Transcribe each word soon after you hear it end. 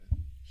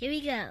Here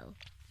we go.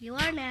 You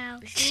are now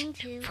listening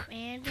to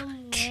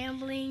Random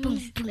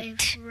Ramblings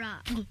with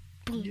Rob.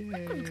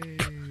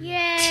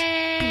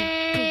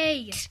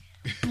 Yay!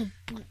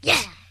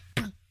 Yeah!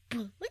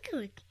 Look at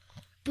it.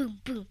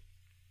 Boom, boom,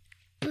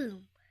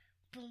 boom,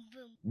 boom, boom.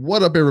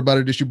 What up,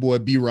 everybody? This your boy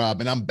B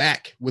Rob, and I'm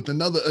back with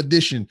another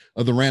edition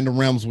of the Random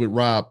Realms with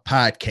Rob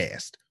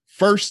podcast.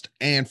 First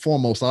and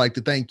foremost, I'd like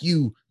to thank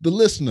you, the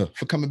listener,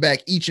 for coming back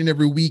each and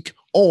every week,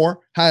 or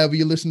however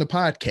you listen to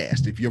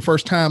podcasts. If you're a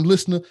first-time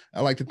listener,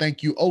 I'd like to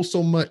thank you oh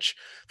so much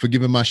for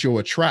giving my show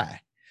a try.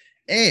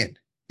 And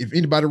if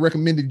anybody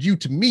recommended you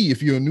to me,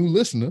 if you're a new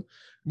listener,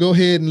 go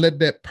ahead and let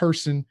that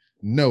person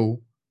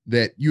know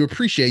that you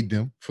appreciate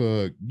them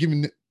for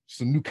giving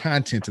some new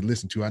content to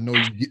listen to. I know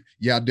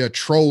you out there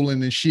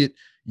trolling and shit.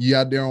 You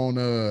out there on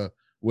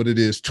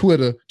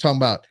Twitter, talking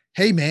about,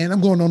 hey man,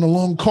 I'm going on a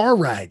long car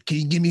ride. Can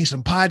you give me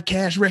some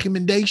podcast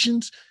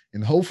recommendations?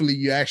 And hopefully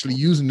you're actually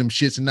using them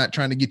shits and not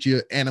trying to get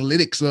your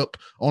analytics up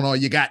on all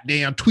your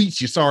goddamn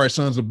tweets, you sorry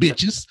sons of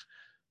bitches.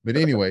 But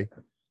anyway,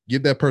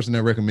 give that person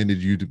that recommended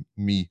you to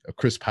me a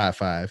crisp high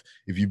five.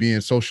 If you're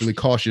being socially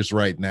cautious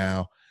right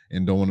now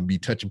and don't want to be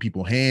touching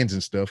people's hands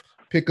and stuff,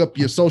 pick up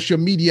your social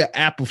media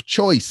app of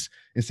choice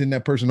and send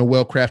that person a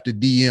well-crafted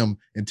DM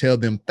and tell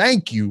them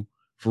thank you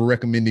for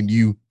recommending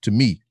you to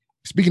me.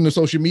 Speaking of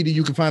social media,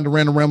 you can find the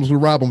Random Rambles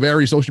with Rob on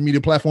various social media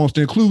platforms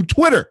to include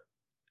Twitter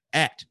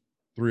at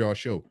 3R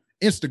Show,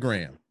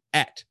 Instagram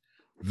at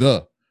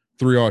The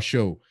 3R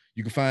Show.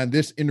 You can find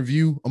this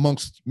interview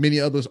amongst many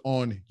others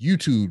on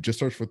YouTube. Just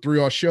search for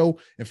 3R Show.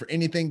 And for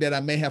anything that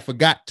I may have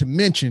forgot to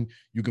mention,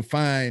 you can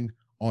find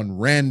on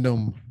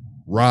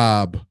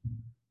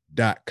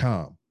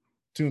randomrob.com.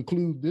 To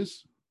include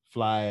this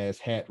fly ass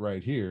hat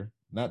right here,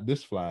 not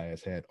this fly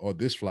ass hat or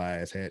this fly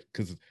ass hat,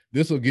 because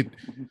this will get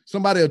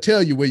somebody will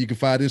tell you where you can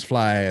find this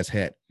fly ass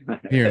hat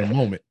here in a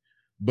moment.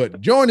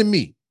 But joining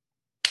me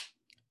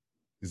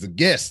is a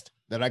guest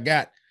that I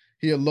got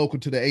here local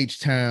to the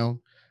H-Town.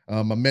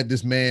 I met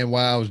this man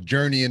while I was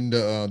journeying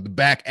the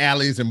back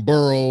alleys and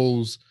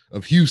boroughs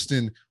of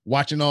Houston,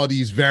 watching all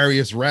these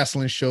various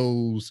wrestling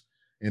shows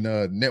and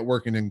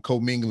networking and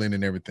commingling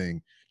and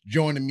everything.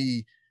 Joining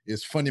me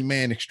is funny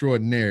man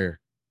extraordinaire,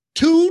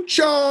 Two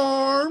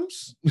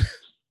Charms.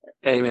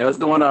 Hey man, what's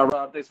going on,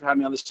 Rob? Thanks for having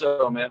me on the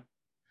show, man.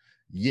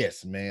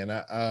 Yes, man.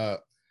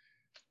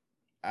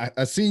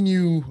 I seen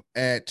you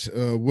at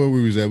where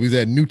we was at. We was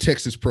at New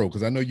Texas Pro,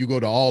 because I know you go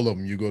to all of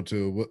them. You go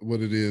to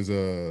what it is.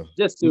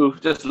 Just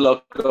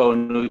local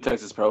New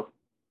Texas Pro.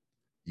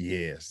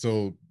 Yeah.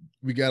 So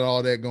we got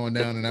all that going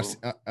down, and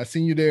I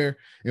seen you there.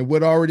 And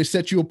what already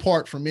set you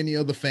apart from any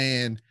other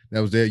fan that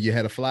was there, you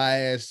had a fly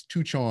ass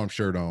Two Charm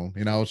shirt on,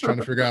 and I was trying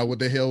to figure out what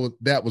the hell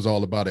that was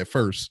all about at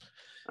first.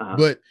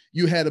 But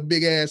you had a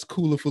big ass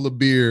cooler full of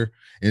beer,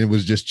 and it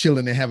was just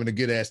chilling and having a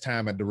good ass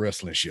time at the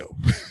wrestling show.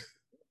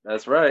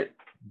 That's right.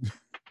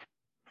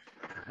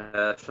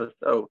 That's for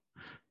sure.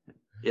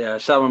 Yeah,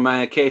 shout out my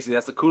man Casey.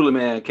 That's the cooler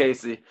man,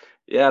 Casey.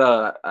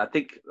 Yeah, I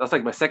think that's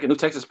like my second New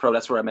Texas Pro.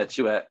 That's where I met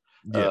you at.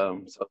 Yeah.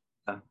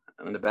 I'm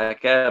in the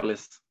back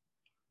alleys.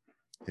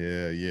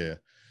 Yeah.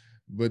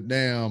 But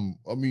damn,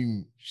 I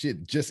mean,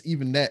 shit, just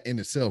even that in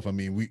itself, I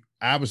mean, we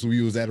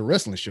was at a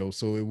wrestling show,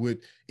 so it would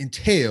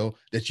entail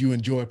that you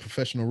enjoy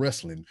professional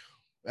wrestling.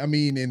 I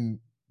mean, and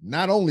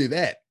not only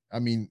that, I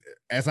mean,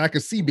 as I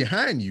could see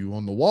behind you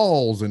on the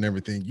walls and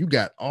everything, you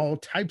got all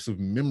types of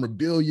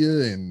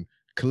memorabilia and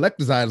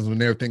collector's items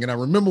and everything. And I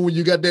remember when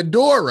you got that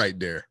door right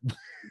there.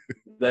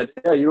 Yeah,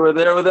 you were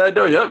there with that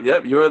door.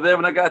 Yep, you were there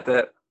when I got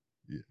that.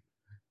 Yeah.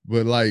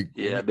 But like,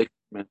 yeah, big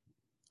man.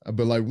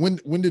 But like,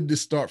 when did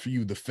this start for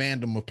you, the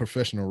fandom of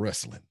professional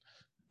wrestling?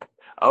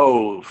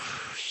 Oh,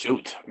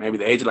 shoot. Maybe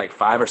the age of like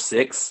 5 or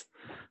 6,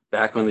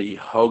 back when the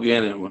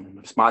Hogan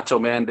and Macho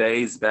Man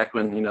days, back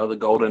when, the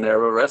golden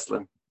era of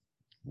wrestling.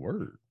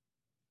 Word.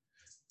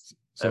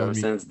 So ever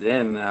since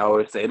then, I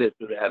always say that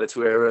through the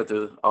Attitude Era,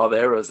 through all the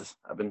eras,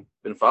 I've been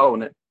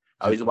following it.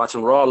 I was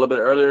watching Raw a little bit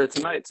earlier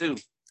tonight too.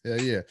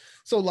 Yeah.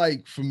 So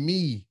like for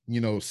me,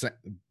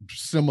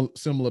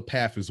 similar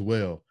path as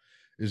well.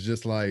 It's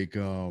just like,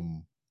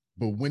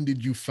 but when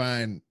did you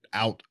find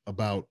out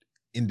about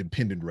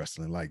independent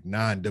wrestling, like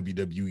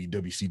non-WWE,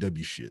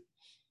 WCW shit?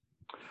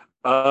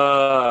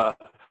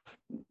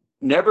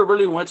 Never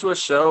really went to a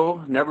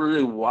show, never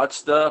really watched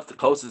stuff. The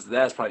closest to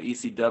that is probably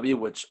ECW,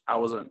 which I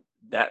wasn't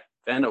that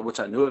fan of, which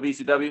I knew of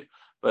ECW.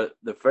 But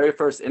the very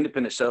first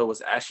independent show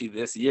was actually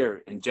this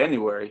year in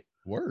January.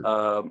 Word.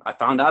 I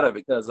found out of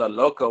it because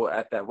Loco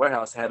at that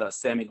warehouse had a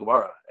Sammy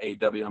Guevara,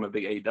 AEW. I'm a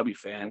big AEW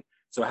fan.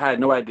 So I had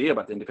no idea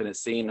about the independent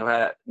scene. I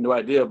had no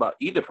idea about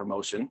either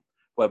promotion.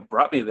 What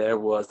brought me there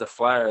was the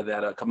flyer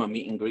that come and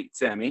meet and greet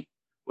Sammy,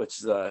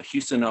 which is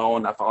Houston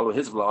owned. I follow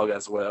his vlog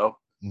as well.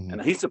 Mm-hmm.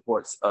 And he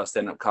supports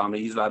stand-up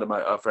comedy. He's a lot of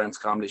my friends'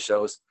 comedy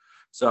shows.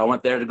 So I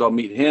went there to go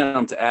meet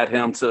him, to add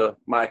him to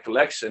my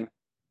collection.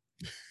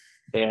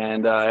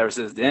 And ever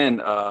since then,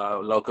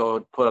 Loco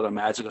put on a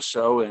magical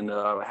show, and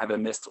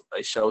haven't missed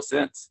a show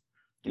since.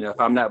 If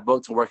I'm not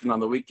booked and working on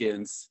the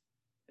weekends,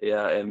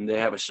 and they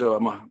have a show,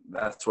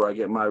 that's where I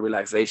get my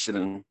relaxation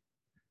and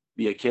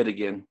be a kid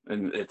again.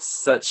 And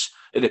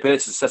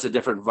Independence is such a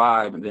different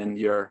vibe than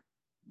your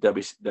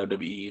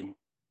WWE,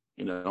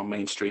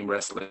 mainstream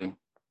wrestling.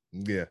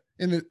 Yeah,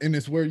 and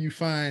it's where you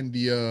find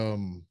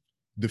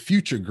the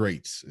future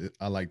greats,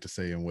 I like to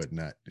say, and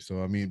whatnot.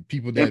 So I mean,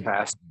 people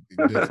that's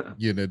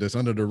that's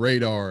under the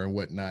radar and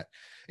whatnot.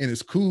 And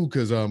it's cool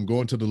because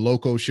going to the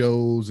local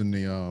shows and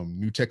the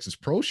New Texas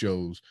Pro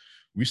shows,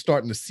 we're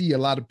starting to see a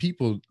lot of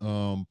people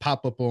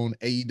pop up on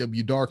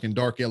AEW Dark and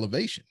Dark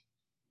Elevation.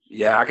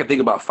 Yeah, I can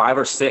think about 5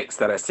 or 6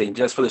 that I've seen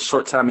just for the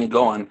short time me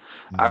going.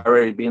 Mm-hmm. I've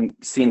already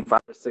seen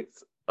 5 or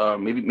 6,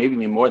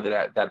 maybe more than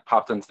that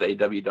popped into the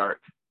AEW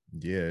Dark.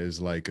 Yeah, it's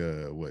like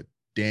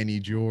Danny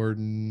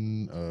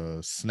Jordan,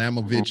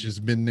 Snamovich has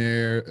been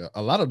there.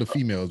 A lot of the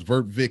females,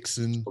 Vert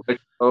Vixen.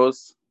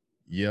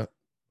 Yeah,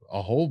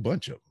 a whole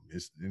bunch of them.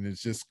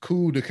 It's just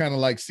cool to kind of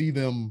like see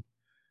them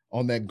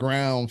on that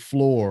ground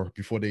floor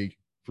before they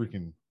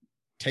freaking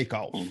take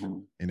off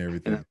and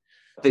everything. And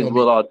I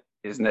think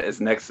is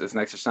next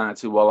to shine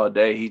too. Will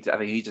O'Day, I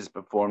think he just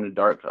performed in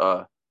Dark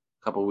a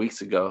couple of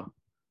weeks ago,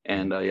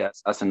 and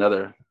yes, that's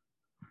another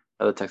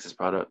Texas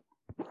product.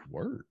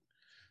 Word.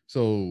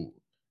 So,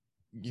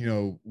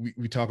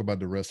 we talk about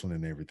the wrestling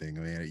and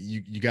everything, man.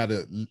 You got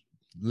to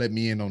let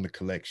me in on the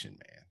collection,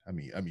 man.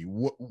 I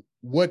mean,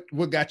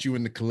 what got you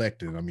into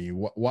collecting? I mean,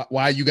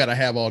 why you got to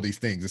have all these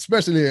things,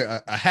 especially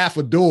a half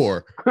a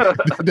door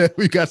that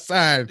we got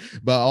signed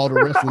by all the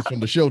wrestlers from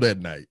the show that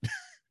night.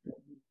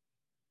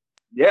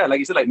 Yeah, like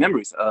you said, like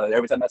memories.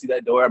 Every time I see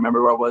that door, I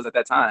remember where I was at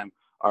that time,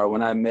 or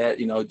when I met,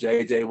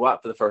 J.J.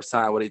 Watt for the first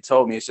time. What he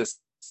told me, it's just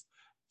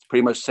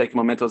pretty much taking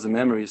mementos and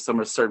memories,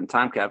 some certain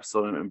time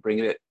capsule, and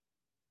bringing it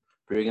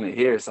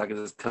here, so I can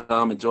just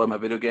come enjoy my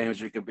video games,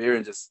 drink a beer,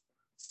 and just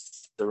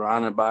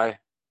surrounded by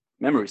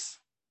memories.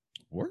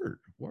 Word.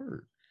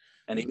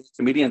 And even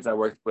comedians I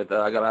worked with,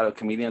 I got a lot of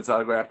comedians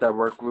autographed I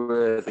worked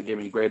with. They gave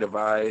me great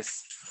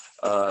advice.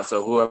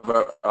 So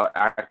whoever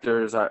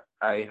actors, I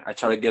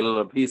try to get a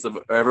little piece of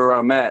wherever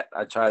I'm at.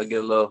 I try to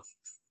get a little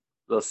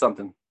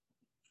something.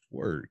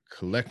 Word.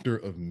 Collector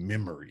of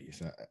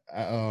memories.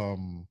 I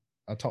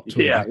talked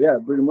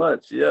to pretty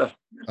much. Yeah.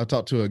 I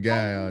talked to a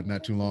guy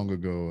not too long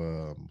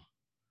ago,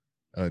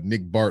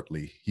 Nick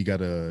Bartley. He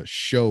got a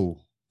show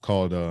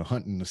called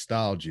Hunting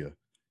Nostalgia,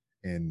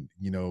 and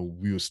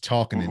we was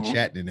talking and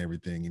chatting and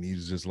everything, and he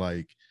was just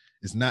like,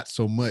 it's not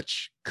so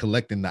much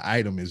collecting the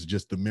item, it's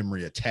just the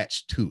memory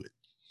attached to it.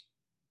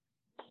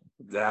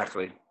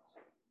 Exactly.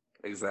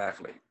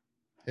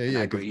 Yeah,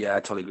 I agree. Yeah, I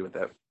totally agree with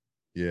that.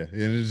 Yeah,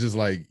 and it's just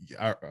like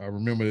I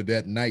remember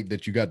that night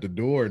that you got the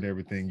door and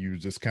everything, you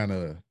was just kind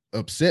of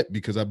upset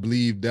because I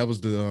believe that was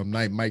the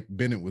night Mike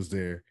Bennett was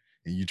there,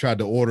 and you tried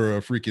to order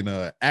a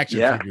freaking action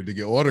figure to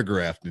get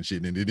autographed and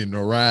shit, and it didn't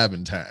arrive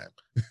in time.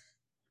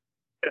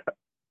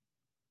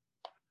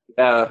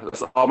 Yeah,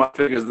 that's all my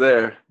figures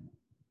there,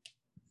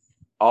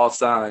 all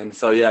signed.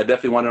 So yeah, I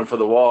definitely wanted them for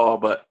the wall,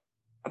 but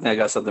I think I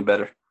got something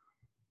better.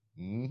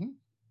 Mm-hmm.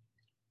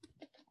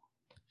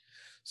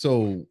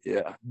 So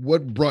yeah,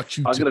 what brought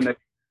you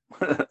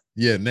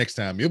next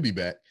time you'll be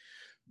back.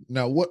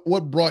 Now,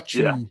 what brought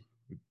you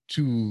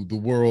to the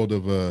world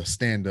of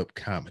stand-up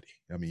comedy?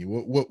 I mean,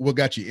 what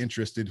got you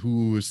interested?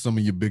 Who are some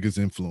of your biggest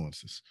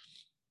influences?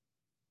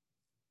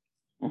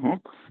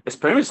 It's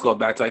pretty much go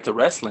back to like the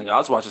wrestling. I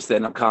was watching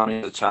stand-up comedy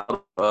as a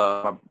child.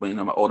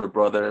 My older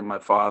brother and my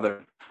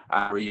father,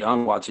 I was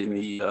young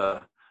watching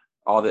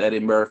all the Eddie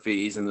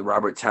Murphys and the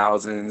Robert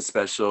Townsend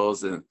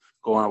specials, and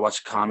going and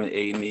watch Comet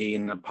A&E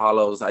and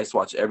Apollos. I used to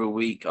watch every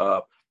week.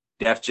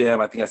 Def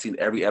Jam, I think I've seen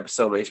every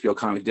episode of HBO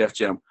Comedy Def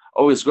Jam.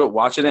 Always grew up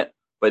watching it,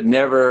 but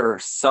never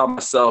saw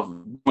myself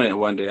doing it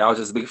one day. I was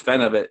just a big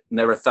fan of it.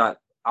 Never thought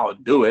I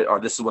would do it, or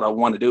this is what I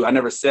want to do. I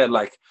never said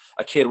like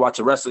a kid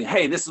watching wrestling,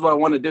 hey, this is what I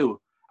want to do.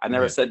 I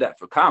never said that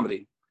for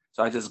comedy.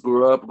 So I just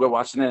grew up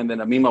watching it. And then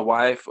me and my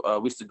wife,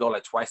 we used to go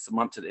like twice a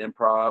month to the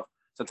Improv.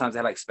 Sometimes they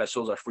had like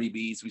specials or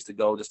freebies. We used to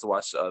go just to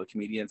watch the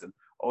comedians, and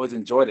always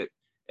enjoyed it.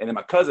 And then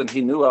my cousin,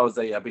 he knew I was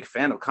a big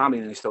fan of comedy,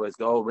 and he used to always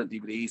go rent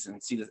DVDs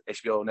and see the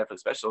HBO Netflix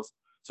specials.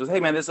 So he said, hey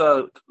man, there's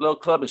a little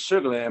club in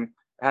Sugarland.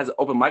 It has an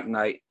open mic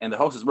night, and the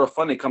host is real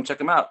funny. Come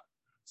check him out.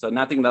 So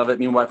not thinking of it,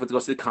 me and my wife went to go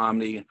see the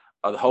comedy.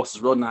 The host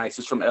is real nice.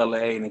 He's from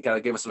LA, and he kind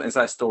of gave us some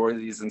inside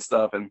stories and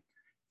stuff. And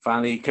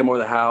finally, he came over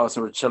to the house,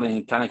 and we're chilling.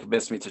 He kind of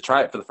convinced me to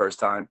try it for the first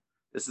time.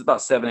 This is about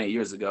 7-8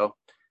 years ago.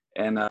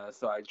 And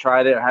so I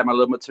tried it. I had my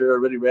little material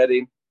really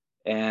ready.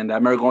 And I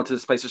remember going to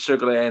this place in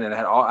Sugarland, and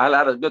I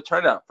had a good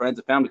turnout, friends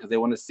and family, because they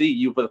want to see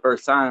you for the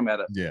first time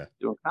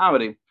doing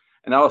comedy.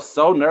 And I was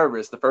so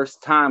nervous. The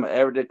first time I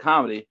ever did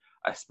comedy,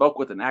 I spoke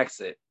with an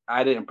accent.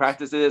 I didn't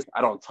practice this.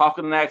 I don't talk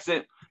in an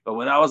accent. But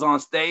when I was on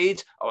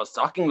stage, I was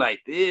talking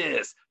like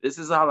this. This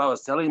is how I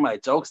was telling my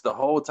jokes the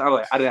whole time.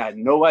 Like I had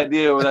no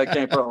idea where that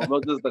came from. It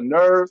was just the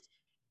nerves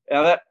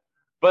and that.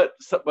 But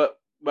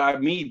by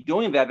me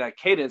doing that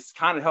cadence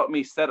kind of helped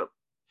me set up.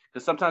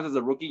 Because sometimes as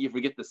a rookie, you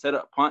forget the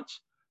setup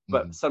punch.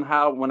 But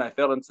somehow when I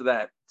fell into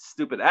that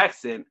stupid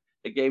accent,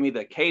 it gave me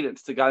the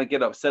cadence to kind of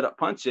get a set up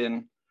punch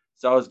in.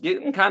 So I was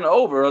getting kind of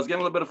over. I was getting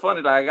a little bit of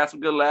fun. I got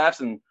some good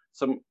laughs, and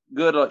some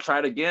good, try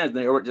it again. And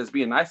they were just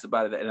being nice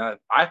about it. And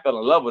I fell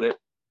in love with it.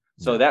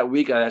 So that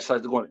week I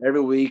started going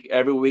every week.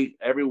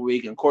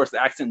 And of course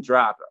the accent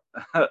dropped.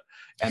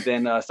 And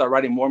then started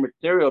writing more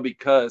material,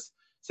 because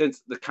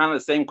since the kind of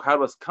the same crowd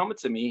was coming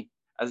to me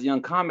as a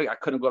young comic, I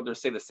couldn't go up there and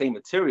say the same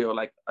material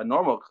like a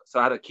normal. So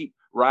I had to keep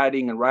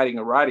writing.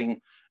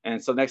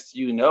 And so next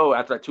you know,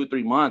 after like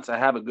 2-3 months, I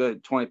have a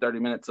good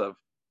 20-30 minutes of,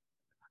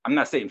 I'm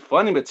not saying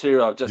funny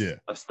material, just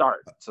a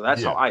start. So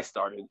that's how I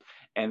started.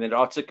 And then it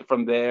all took it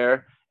from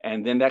there.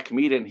 And then that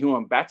comedian, he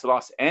went back to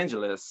Los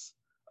Angeles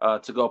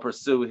to go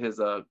pursue his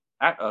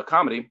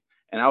comedy.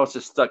 And I was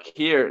just stuck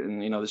here in,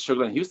 the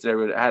Sugar Land, Houston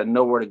area. I had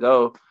nowhere to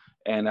go.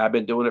 And I've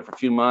been doing it for a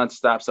few months,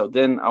 stopped. So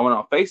then I went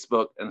on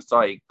Facebook and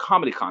saw a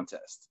comedy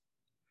contest.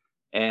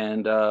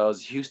 And it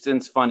was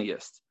Houston's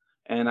Funniest.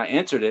 And I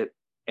entered it.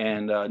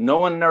 And no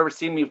one had ever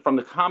seen me from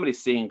the comedy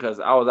scene, because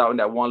I was out in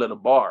that one little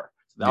bar.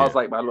 So that was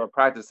like my little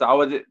practice. So I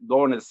was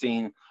going to the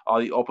scene, all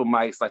the open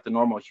mics, like the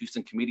normal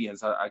Houston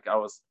comedians. I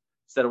was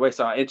set away.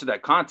 So I entered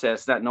that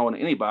contest, not knowing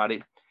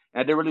anybody.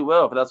 And I did really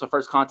well. But that was my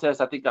first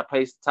contest. I think I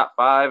placed top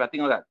 5. I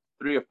think I got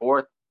 3 or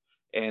 4th.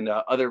 And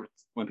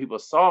when people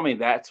saw me,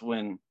 that's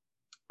when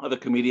other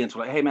comedians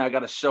were like, hey man, I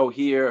got a show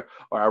here,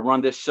 or I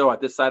run this show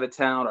at this side of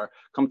town, or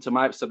come to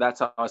my, so that's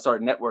how I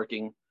started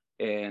networking.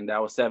 And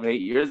that was 7-8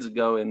 years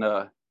ago. And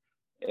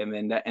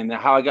then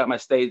how I got my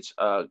stage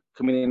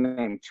comedian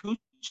named Two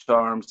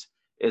Charms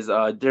is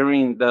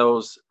during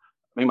those,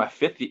 my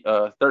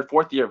 3rd,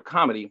 4th year of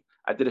comedy,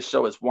 I did a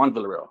show as Juan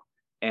Villarreal.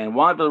 And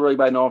Juan Villarreal, you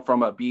might know him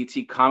from a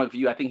BET Comic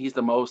View. I think he's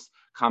the most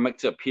comic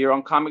to appear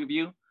on Comic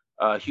View.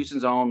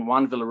 Houston's own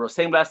Juan Villarreal,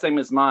 same last name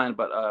as mine,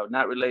 but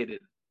not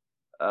related.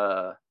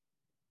 I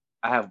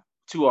have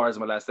 2 R's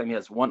in my last name. He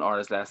has 1 R in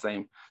his last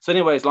name. So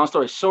anyways, long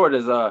story short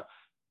is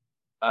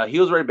he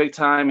was very big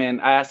time,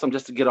 and I asked him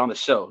just to get on the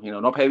show.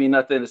 Don't pay me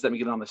nothing, just let me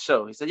get on the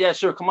show. He said, yeah,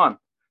 sure, come on.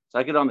 So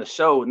I get on the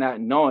show,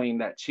 not knowing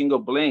that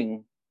Chingo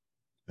Bling.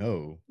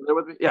 Oh.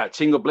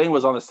 Chingo Bling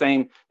was on the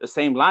same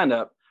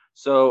lineup.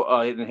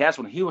 So that's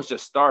when he was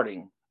just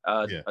starting,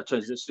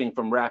 transitioning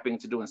from rapping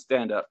to doing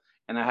stand-up.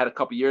 And I had a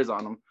couple years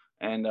on him.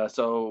 And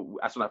so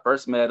that's when I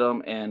first met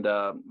him. And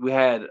we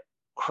had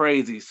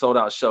crazy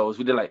sold-out shows.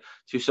 We did like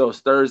 2 shows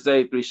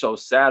Thursday, 3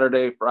 shows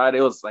Saturday, Friday.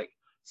 It was like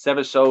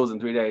 7 shows in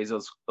 3 days.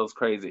 It was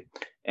crazy.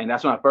 And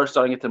that's when I first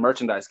started into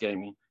merchandise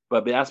gaming.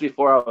 But that's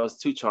before I was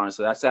Two Charms.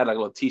 So that's had like a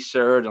little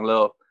t-shirt and a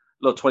little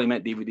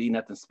 20-minute DVD,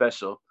 nothing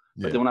special.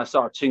 But then when I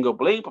saw Chingo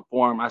Bling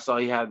perform, I saw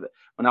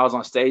when I was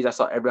on stage, I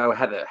saw everybody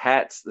had the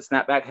hats, the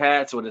snapback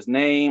hats with his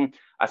name.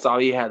 I saw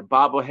he had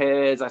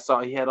bobbleheads. I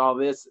saw he had all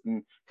this,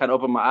 and kind of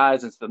opened my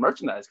eyes into the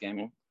merchandise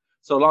gaming.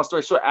 So long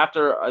story short,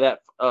 after that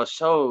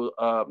show,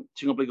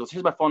 Chingo Bling goes,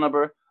 here's my phone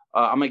number.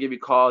 I'm going to give you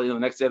a call, the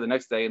next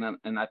day.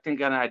 And I think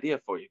I got an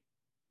idea for you.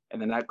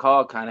 And then that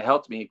call kind of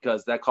helped me,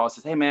 because that call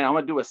says, hey man, I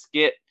want to do a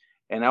skit,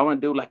 and I want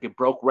to do like a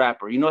broke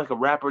rapper, like a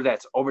rapper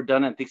that's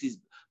overdone it and thinks he's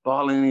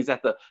balling. He's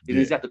at the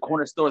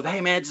corner stores.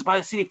 Hey man, just buy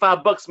a CD,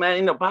 $5,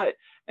 man, buy it.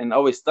 And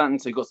always stunting.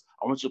 So he goes,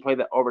 I want you to play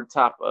that over the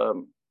top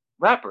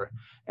rapper.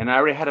 And I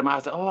already had him. I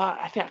was like, oh,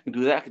 I think I can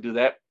do that.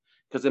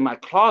 Because in my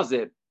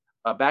closet,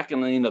 back in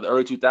the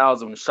early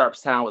 2000s, when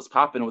Sharpstown was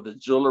popping with the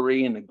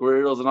jewelry and the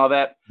grills and all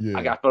that,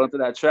 I got thrown into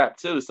that trap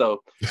too.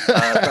 So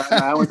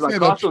I went to my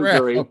costume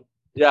jury.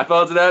 Yeah, I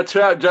fell into that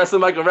trap,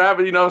 dressing like a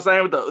rapper, you know what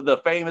I'm saying, with the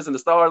famous and the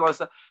stars and all that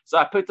stuff. So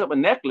I picked up a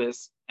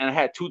necklace, and I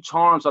had 2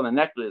 charms on the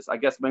necklace. I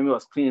guess maybe I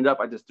was cleaning it up.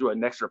 I just threw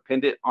an extra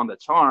pendant on the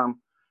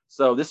charm.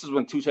 So this is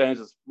when 2 Chainz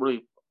was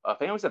really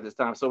famous at this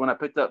time. So when I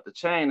picked up the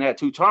chain, it had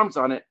 2 charms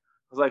on it.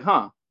 I was like,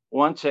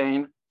 1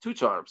 chain, 2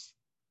 charms.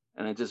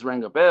 And it just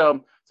rang a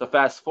bell. So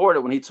fast forward,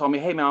 when he told me,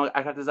 hey, man,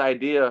 I got this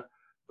idea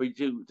for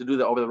you to do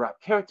the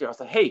over-the-rap character. I was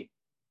like, hey,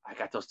 I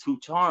got those 2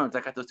 charms.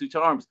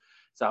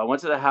 So I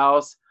went to the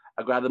house.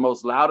 I grabbed the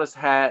most loudest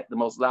hat, the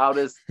most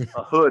loudest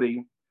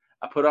hoodie.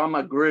 I put on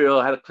my grill.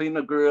 I had to clean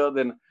the grill,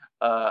 then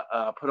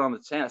put on the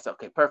chain. I said,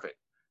 okay, perfect.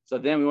 So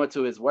then we went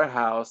to his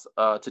warehouse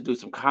to do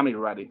some comedy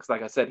writing. Because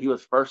like I said, he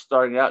was first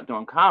starting out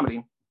doing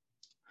comedy.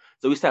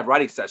 So we used to have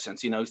writing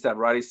sessions,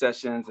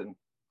 and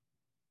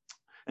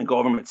go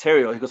over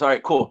material. He goes, all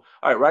right, cool.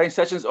 All right, writing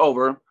session's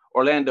over.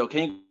 Orlando,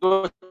 can you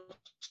go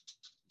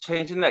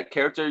changing that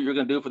character you're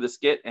going to do for the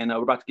skit? And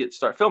we're about to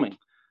start filming.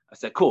 I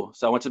said, cool.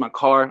 So I went to my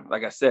car.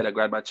 Like I said, I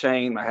grabbed my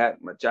chain, my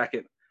hat, my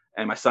jacket,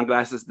 and my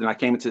sunglasses. Then I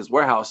came into his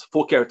warehouse,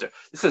 full character.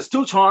 This is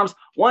 2 charms,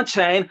 1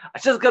 chain. I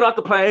just got off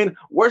the plane.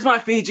 Where's my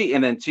Fiji?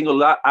 And then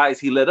Chingo eyes,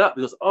 he lit up.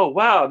 He goes, oh,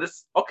 wow,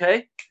 this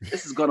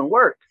is going to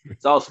work.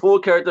 So I was full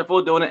character,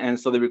 full doing it. And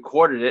so they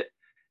recorded it,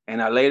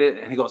 and I laid it.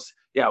 And he goes,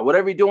 yeah,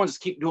 whatever you're doing, just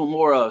keep doing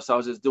more of. So I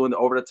was just doing the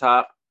over the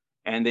top,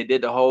 and they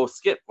did the whole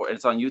skit for it.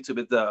 It's on YouTube.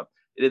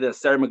 It did a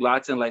Sarah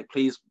McLachlan, like,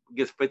 please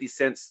give 50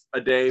 cents a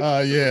day.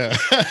 Yeah.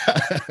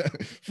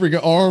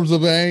 Freaking arms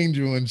of an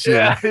angel and shit.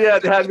 Yeah,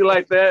 they had me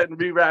like that, and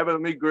me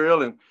rapping, me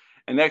grilling.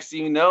 And next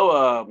thing you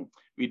know,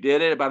 we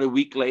did it. About a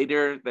week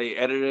later, they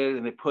edited it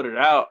and they put it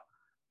out.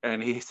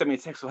 And he sent me a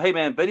text, so, hey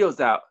man, video's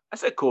out. I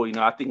said, cool,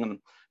 I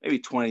think maybe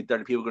 20,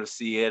 30 people are going to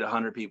see it,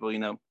 100 people,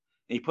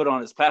 he put it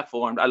on his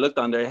platform. I looked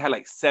on there, it had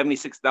like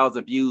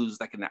 76,000 views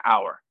like in an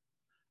hour.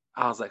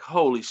 I was like,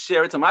 holy shit,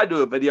 every time I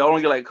do a video, I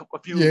only get like a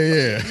few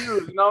views,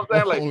 you know what I'm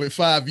saying? Like only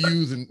 5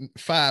 views and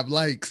 5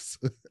 likes.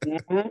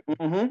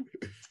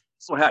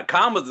 So I had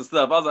commas and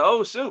stuff. I was like,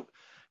 oh shoot.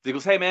 He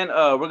goes, hey man,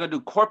 we're gonna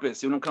do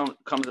Corpus. You wanna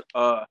come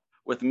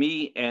with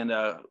me and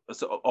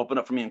so open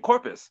up for me in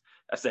Corpus?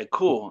 I said,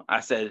 cool. I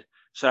said,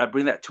 should I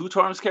bring that Two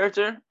Charms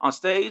character on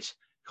stage?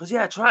 He goes,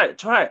 yeah, try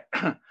it.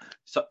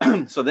 So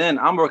so then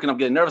I'm working up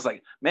getting nervous,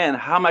 like, man,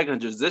 how am I gonna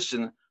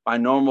transition my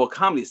normal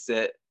comedy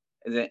set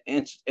and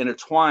then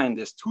intertwine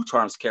this Two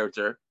Charms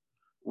character,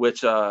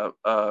 which like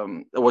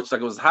it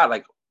was hot.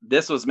 Like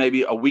this was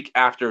maybe a week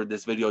after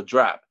this video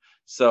dropped.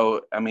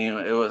 So I mean,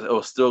 it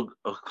was still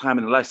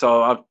climbing the light.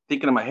 So I'm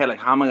thinking in my head, like,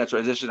 how am I gonna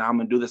transition? How am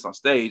I gonna do this on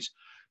stage?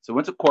 So I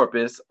went to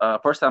Corpus,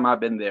 first time I've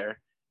been there,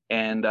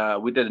 and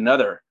we did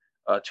another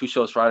 2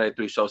 shows Friday,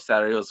 3 shows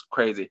Saturday. It was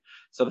crazy.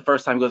 So the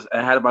first time goes,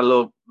 I had my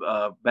little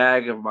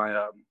bag of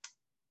my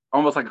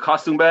almost like a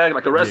costume bag,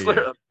 like a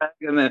wrestler bag,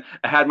 and then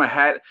I had my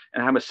hat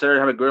and I had my shirt, I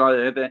had my girdle and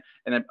everything.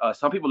 And then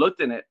some people looked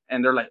in it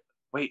and they're like,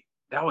 wait,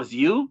 that was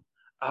you?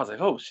 I was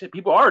like, oh shit,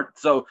 people aren't.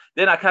 So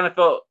then I kind of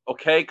felt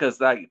okay because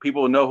like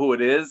people know who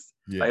it is.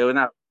 Like it was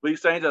not complete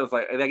stranger. I was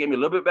like, that gave me a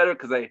little bit better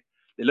because they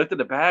looked at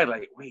the bag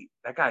like, wait,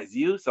 that guy's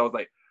you? So I was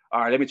like,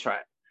 all right, let me try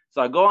it.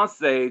 So I go on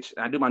stage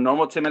and I do my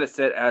normal 10-minute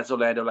set as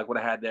Orlando, like what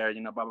I had there,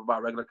 you know, blah, blah, blah,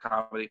 regular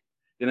comedy.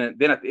 And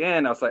then at the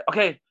end, I was like,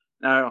 okay,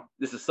 now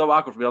this is so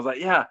awkward for me. I was like,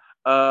 yeah,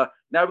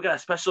 now we got a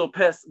special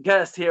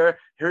guest here.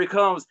 Here he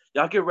comes.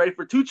 Y'all get ready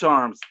for Two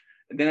Charms.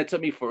 And then it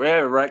took me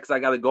forever, right? Because I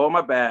got to go in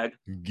my bag,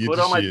 put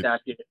on my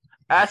jacket,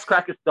 ass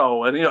crack a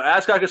show, and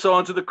ass crack a show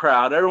into the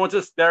crowd. Everyone's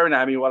just staring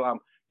at me while I'm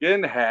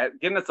getting the hat,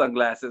 getting the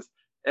sunglasses,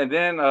 and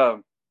then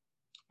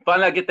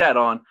finally I get that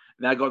on,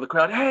 and I go to the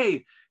crowd.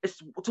 Hey, it's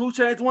 2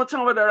 Chainz, 1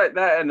 Charm, like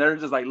that, and they're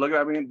just like looking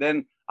at me. And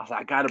then I was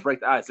like, I gotta break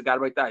the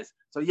ice.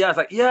 So yeah, I was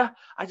like, yeah,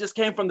 I just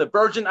came from the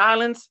Virgin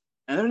Islands,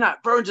 and they're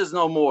not virgins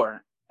no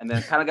more. And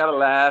then kind of got a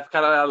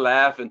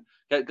laugh, and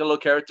get a little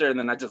character, and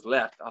then I just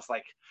left. I was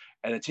like,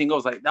 and the Chingo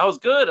was like, that was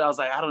good. I was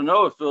like, I don't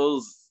know, it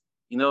feels,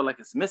 like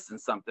it's missing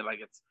something, like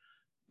it's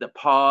the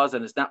pause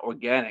and it's not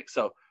organic.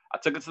 So I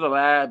took it to the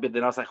lab, and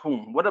then I was like,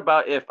 what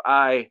about if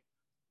I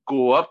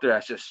go up there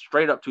as just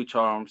straight up Two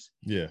Charms,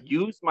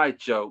 use my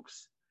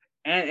jokes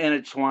and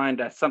intertwine.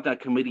 That's something a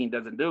comedian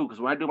doesn't do. Because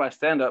when I do my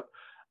stand-up,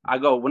 I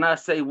go, when I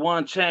say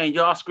 1 chain,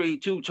 y'all scream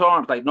 2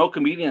 charms. Like no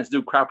comedians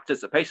do crowd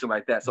participation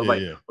like that. So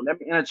well, let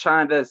me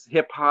intertwine this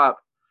hip-hop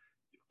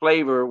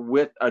flavor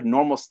with a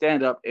normal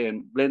stand-up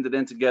and blend it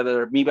in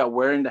together, me about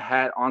wearing the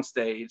hat on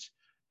stage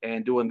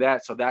and doing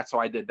that. So that's how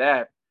I did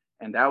that.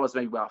 And that was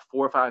maybe about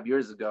 4 or 5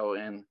 years ago.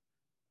 And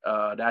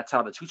that's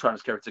how the Two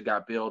Charms character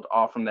got built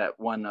off from that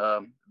one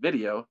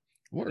video.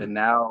 Word. And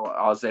now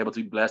I was able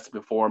to be blessed to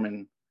perform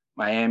in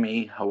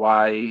Miami,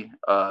 Hawaii,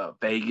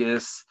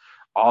 Vegas,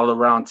 all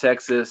around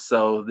Texas.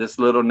 So this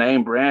little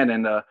name brand.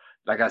 And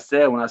like I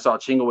said, when I saw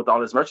Chingo with all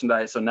this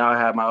merchandise, so now I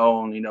have my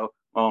own, my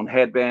own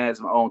headbands,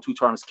 my own Two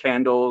Charms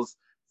candles,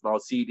 my own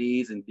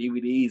CDs and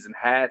DVDs and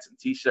hats and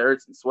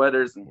T-shirts and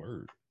sweaters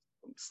and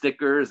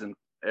stickers and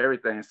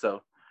everything.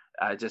 So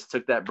I just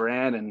took that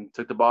brand and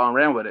took the ball and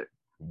ran with it.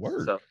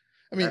 Word. So,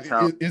 I mean,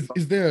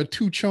 is there a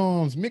Two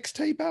Charms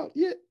mixtape out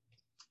yet?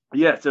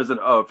 Yes, there's an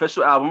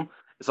official album.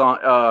 It's on.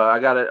 I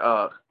got it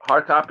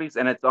hard copies,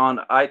 and it's on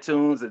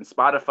iTunes and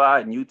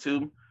Spotify and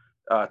YouTube.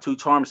 Two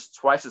Charms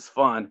Twice as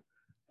Fun,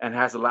 and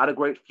has a lot of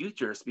great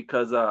features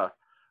because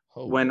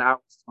when I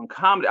was on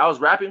comedy, I was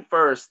rapping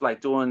first, like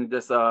doing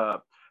this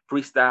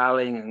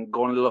freestyling and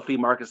going to little flea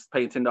markets,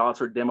 paying $10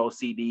 for demo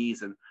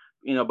CDs, and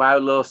buy a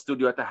little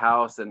studio at the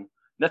house, and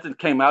nothing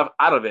came out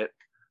of it.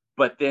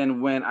 But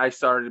then when I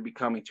started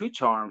becoming Two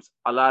Charms,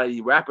 a lot of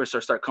the rappers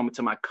started coming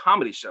to my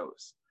comedy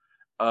shows.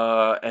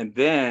 And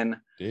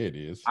then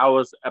I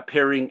was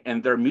appearing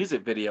in their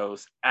music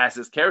videos as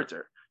this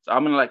character. So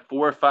I'm in like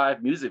 4 or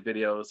 5 music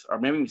videos, or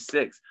maybe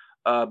 6,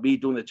 me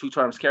doing the Two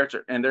Charms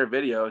character in their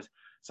videos.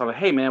 So I'm like,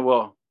 hey man,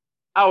 well,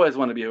 I always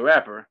want to be a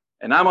rapper,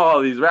 and I'm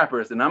all these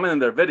rappers, and I'm in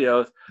their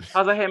videos. I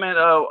was like, hey man,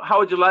 how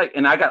would you like?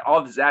 And I got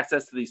all this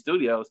access to these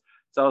studios.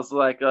 So I was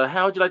like,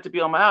 how would you like to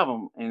be on my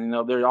album? And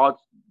they're all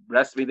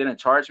blessed me. They didn't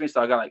charge me.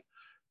 So I got like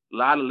a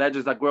lot of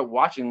legends I grew up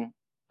watching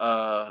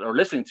or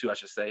listening to, I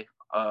should say,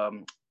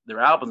 their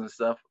albums and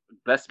stuff.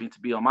 Blessed me to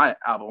be on my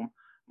album,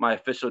 my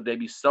official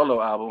debut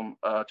solo album,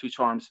 Two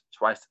Charms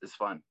Twice as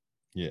Fun.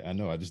 Yeah, I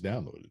know. I just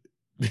downloaded it.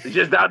 It's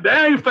just that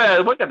dang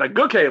fast. Look at the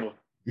good cable.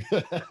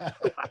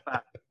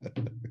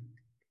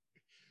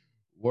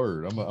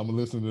 Word. I'm gonna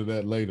listen to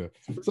that later.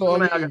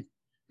 So I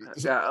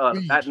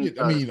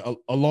mean,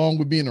 along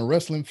with being a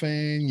wrestling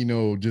fan,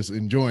 just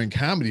enjoying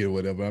comedy or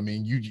whatever. I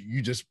mean,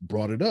 you just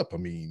brought it up. I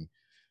mean,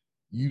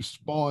 you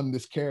spawned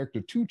this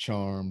character Two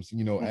Charms,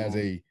 as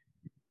a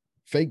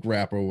fake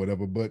rapper or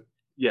whatever, but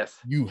yes,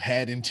 you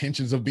had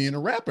intentions of being a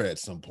rapper at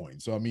some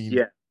point. So I mean,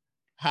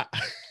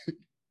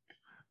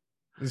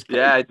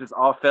 it just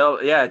all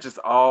felt, it just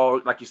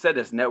all, like you said,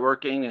 this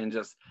networking and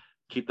just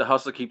keep the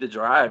hustle, keep the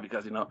drive,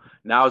 because now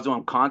I was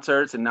doing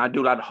concerts, and now I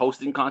do a lot of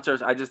hosting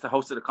concerts. I just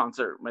hosted a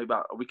concert maybe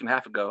about a week and a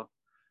half ago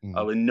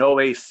with no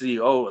AC.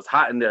 Oh, it was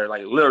hot in there,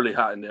 like literally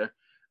hot in there.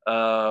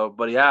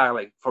 But yeah,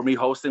 like for me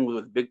hosting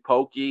with Big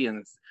Pokey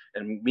and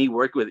me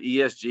working with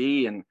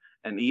ESG and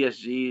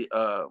ESG,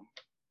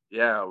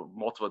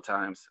 multiple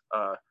times.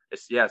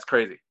 It's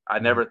crazy. I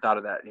never thought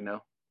of that.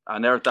 I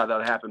never thought that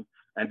would happen.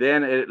 And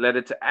then it led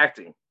into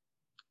acting.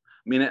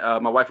 Me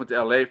and my wife went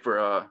to LA for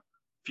a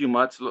few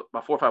months,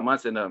 about 4 or 5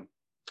 months, and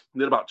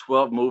did about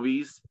 12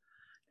 movies.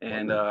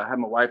 And I had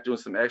my wife doing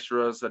some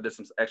extras. I did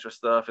some extra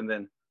stuff, and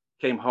then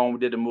came home,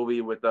 did a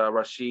movie with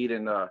Rashid,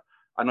 and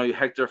I know you,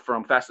 Hector,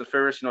 from Fast and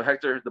Furious.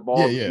 Hector, the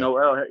bald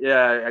Noel.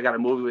 Yeah, I got a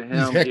movie with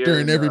him. He's Hector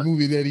in every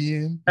movie that he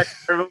in.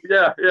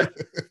 Yeah.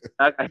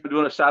 I'm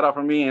doing a shout out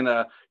for me,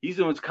 and he's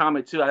doing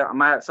comedy too. I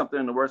might have something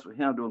in the works with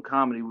him doing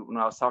comedy when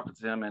I was talking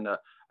to him, and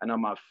I know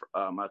my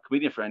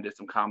comedian friend did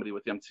some comedy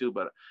with him too.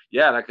 But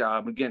yeah, like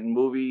I've been getting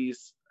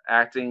movies,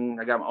 acting.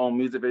 I got my own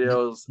music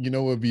videos. You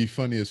know what'd be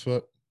funny as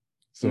fuck?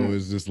 So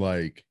it's just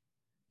like,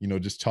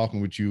 just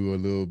talking with you a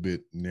little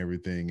bit and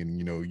everything, and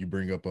you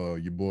bring up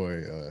your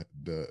boy,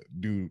 the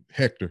dude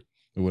Hector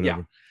or whatever.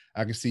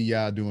 Yeah. I can see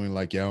y'all doing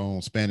like your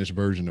own Spanish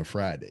version of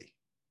Friday.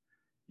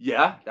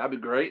 Yeah, that'd be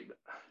great.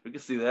 We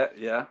can see that.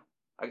 Yeah,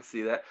 I can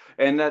see that.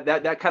 And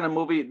that kind of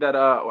movie that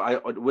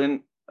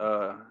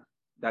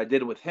that I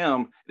did with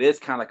him, it is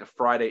kind of like a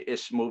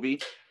Friday-ish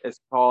movie. It's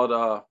called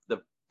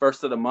The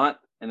First of the Month,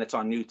 and it's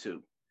on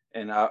YouTube.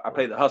 And I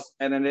play the hustle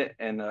man in it,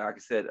 and like I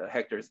said,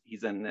 Hector's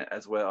he's in it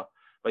as well.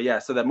 But yeah,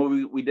 so that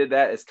movie we did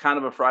that. It's kind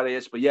of a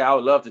Friday-ish, but yeah, I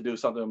would love to do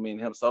something with me and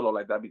him solo.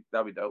 Like that'd be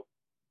dope.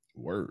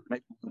 Word.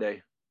 Make one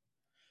day.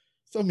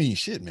 So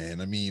shit,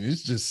 man.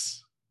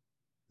 It's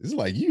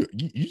like you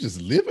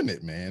just living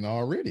it, man.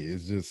 Already.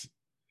 It's just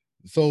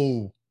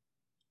so.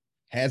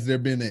 Has there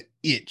been an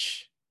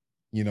itch?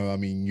 You're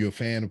a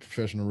fan of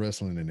professional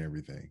wrestling and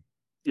everything.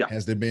 Yeah.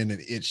 Has there been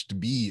an itch to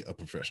be a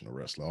professional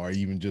wrestler, or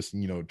even just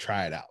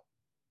try it out?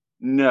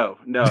 No,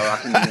 I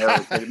can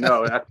never say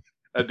no.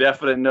 A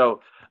definite no.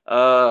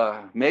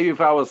 Maybe if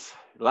I was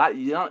a lot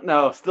young,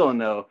 no, still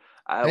no.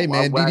 Hey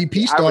man,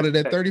 DDP started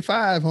at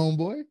 35,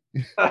 homeboy.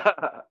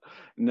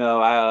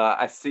 No,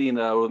 I seen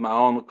with my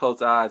own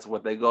close eyes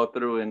what they go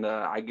through, and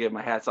I give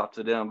my hats off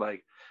to them.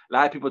 Like a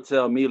lot of people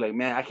tell me, like,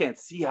 man, I can't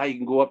see how you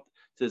can go up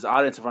to this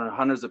audience in front of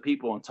hundreds of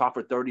people and talk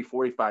for 30,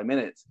 45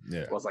 minutes.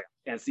 Yeah. I was like,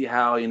 I can't see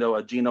how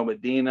a Gino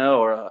Medina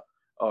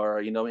or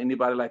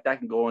anybody like that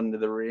can go into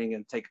the ring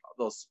and take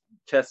those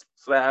chest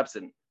slaps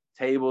and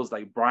tables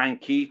like Brian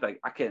Keith. Like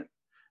I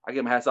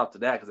give my hats off to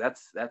that,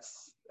 because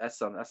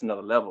that's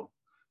another level.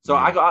 So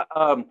I got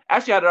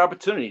actually had an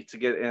opportunity to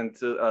get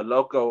into a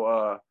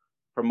local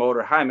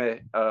promoter,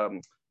 Jaime.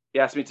 He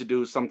asked me to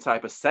do some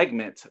type of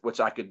segment, which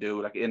I could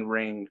do, like in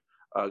ring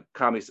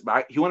comedy.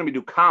 But he wanted me to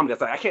do comedy. I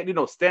was like, I can't do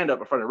no stand up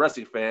in front of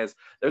wrestling fans.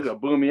 They're gonna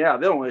boo me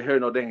out. They don't want to hear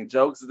no dang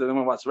jokes. They don't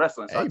want to watch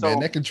wrestling. So hey man,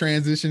 that can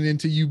transition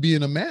into you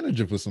being a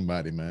manager for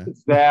somebody, man.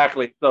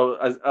 Exactly. So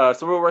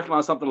we're working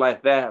on something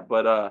like that,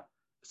 but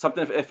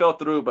something it fell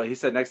through. But he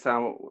said next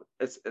time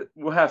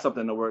we'll have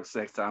something in the works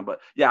next time.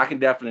 But yeah, I can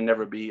definitely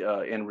never be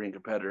in ring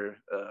competitor.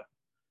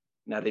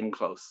 Not even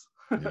close.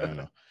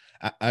 Yeah,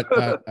 I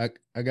know.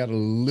 I got a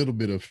little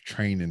bit of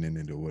training in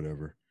it or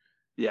whatever.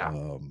 Yeah.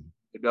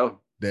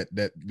 Go.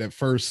 That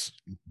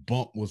first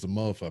bump was a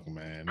motherfucker,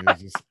 man. It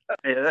was just,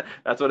 yeah,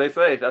 that's what they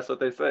say. That's what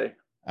they say.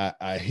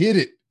 I hit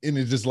it, and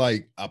it's just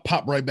like I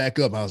popped right back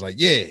up. I was like,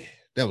 yeah,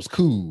 that was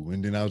cool.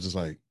 And then I was just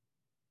like,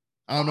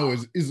 I don't know.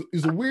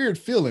 It's a weird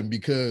feeling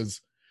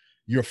because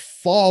you're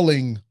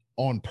falling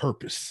on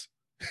purpose.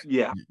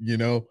 Yeah.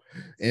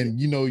 And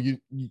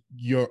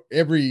your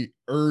every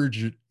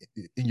urge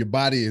in your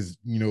body is,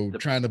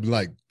 trying to be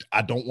like,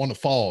 I don't want to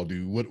fall,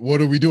 dude.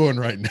 What are we doing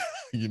right now?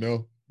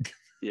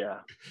 Yeah.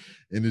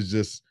 And it's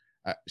just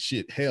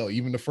shit. Hell,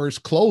 even the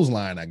first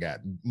clothesline I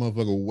got,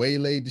 motherfucker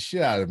waylaid the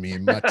shit out of me,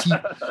 and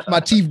my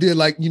teeth did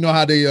like,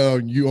 how they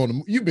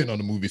you've been on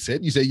the movie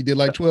set. You say you did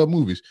like 12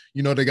 movies.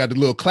 They got the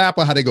little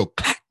clapper, how they go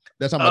clack.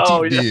 That's how my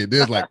teeth did.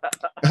 There's like,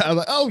 I was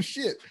like, oh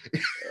shit.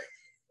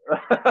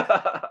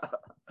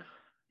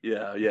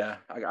 Yeah.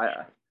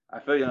 I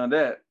feel you on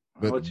that.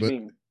 What you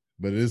mean?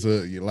 But it's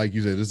like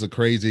you said, it's a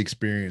crazy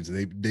experience.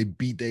 They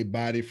beat their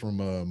body from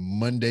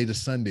Monday to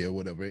Sunday or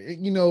whatever.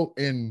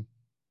 And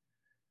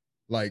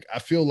like I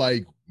feel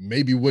like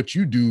maybe what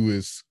you do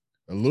is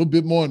a little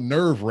bit more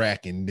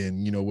nerve-wracking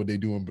than what they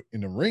do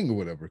in the ring or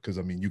whatever. Because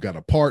you got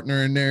a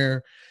partner in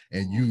there,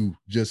 and you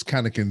just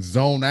kind of can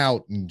zone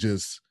out and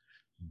just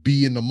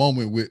be in the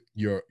moment with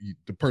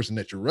the person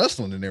that you're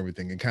wrestling and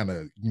everything, and kind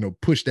of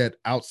push that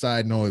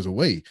outside noise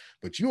away.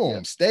 But you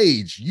on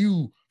stage,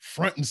 you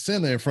front and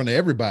center in front of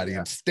everybody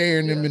and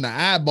staring them in the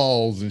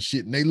eyeballs and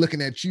shit, and they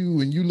looking at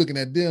you and you looking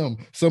at them.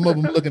 Some of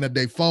them looking at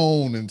their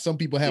phone, and some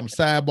people having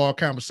sidebar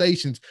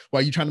conversations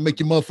while you trying to make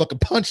your motherfucking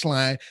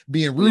punchline,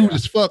 being rude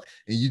as fuck,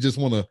 and you just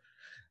want to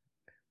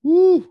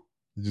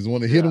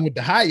hit them with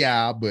the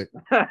hi-ya, but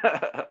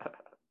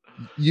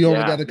you only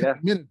got a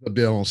couple minutes up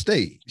there on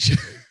stage.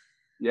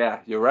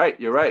 Yeah, you're right.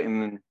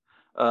 And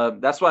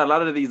That's why a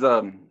lot of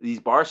these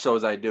bar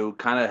shows I do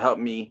kind of help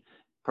me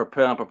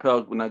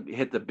propel when I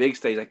hit the big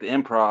stage like the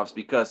improvs,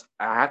 because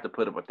I have to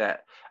put up with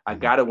that. I Mhm.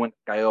 gotta win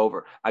the guy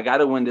over. I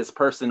gotta win this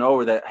person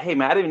over. That, hey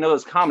man, I didn't even know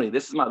this comedy.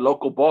 This is my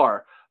local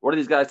bar. What are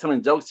these guys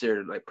telling jokes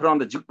here? Like, put on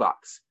the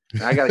jukebox,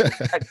 and I gotta get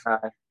that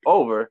guy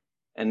over.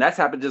 And that's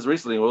happened just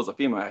recently. It was a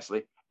female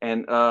actually.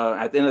 And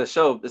at the end of the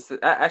show, this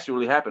actually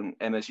really happened.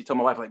 And then she told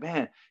my wife, like,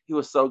 man, he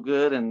was so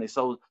good and they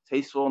so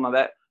tasteful and all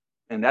that.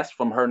 And that's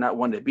from her not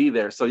wanting to be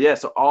there. So yeah,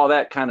 so all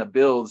that kind of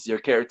builds your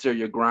character,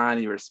 your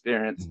grind, your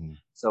experience. Mhm.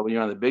 So when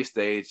you're on the big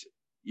stage,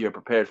 you're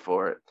prepared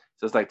for it.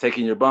 So it's like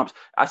taking your bumps.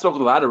 I spoke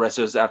with a lot of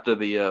wrestlers after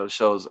the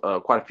shows,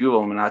 quite a few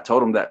of them, and I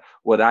told them that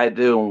what I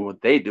do and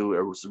what they do,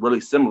 it was really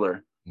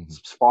similar Mhm. as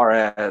far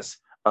as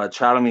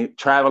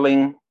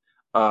traveling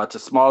to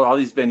small all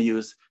these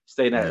venues,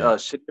 staying at Yeah.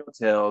 shitty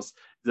hotels,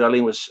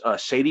 dealing with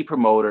shady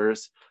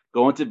promoters,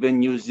 going to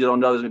venues you don't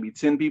know there's gonna be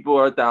 10 people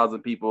or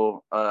 1,000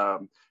 people.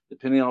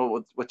 Depending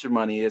on what your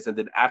money is. And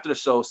then after the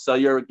show, sell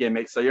your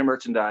gimmick, sell your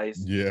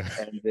merchandise, Yeah.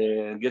 and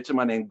then get your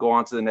money and go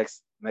on to the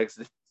next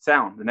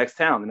town, the next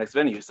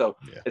venue. So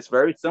Yeah. it's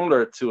very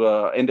similar to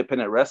a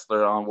independent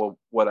wrestler on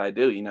what I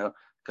do,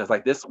 because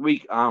like this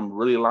week I'm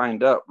really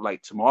lined up.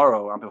 Like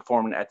tomorrow I'm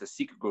performing at the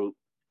Secret Group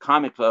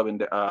Comic Club in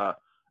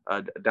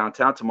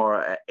downtown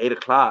tomorrow at 8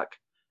 o'clock.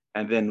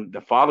 And then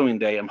the following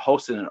day I'm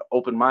hosting an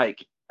open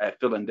mic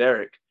at Phil and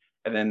Derek.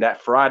 And then that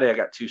Friday I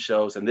got 2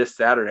 shows, and this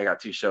Saturday I got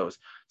 2 shows.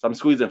 So I'm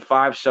squeezing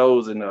 5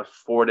 shows in a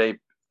 4-day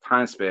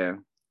time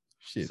span.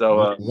 Shit.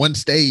 So One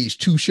stage,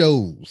 2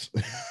 shows.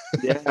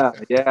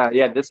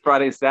 yeah. This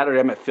Friday and Saturday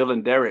I'm at Phil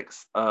and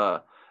Derek's,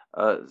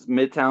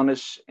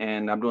 Midtownish,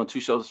 and I'm doing 2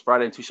 shows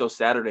Friday and 2 shows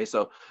Saturday.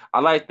 So I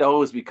like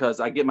those because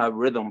I get my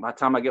rhythm. By the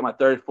time I get my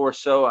third, fourth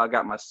show, I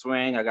got my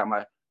swing, I got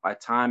my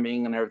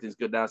timing, and everything's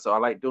good down. So I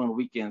like doing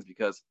weekends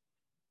because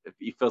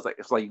it feels like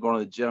it's like you're going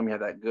to the gym. You have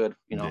that good,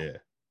 Yeah.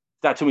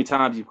 not too many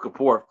times you could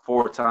pour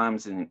 4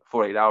 times in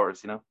 48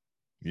 hours.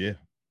 Yeah.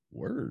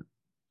 Word.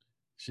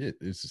 Shit.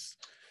 It's just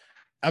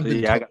So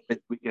yeah, I got this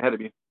week ahead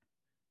of you.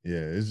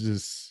 yeah, it's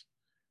just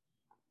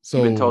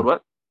You've been told so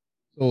what?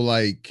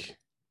 like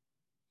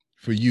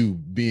for you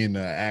being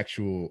an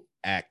actual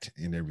act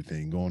and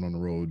everything, going on the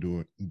road,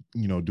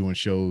 doing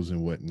shows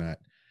and whatnot.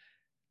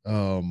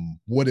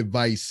 What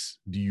advice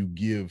do you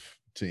give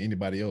to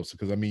anybody else?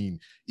 Because I mean,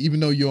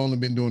 even though you only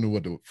been doing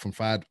it from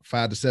five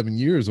to 7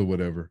 years or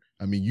whatever,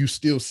 I mean, you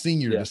still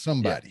senior to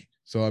somebody. Yeah.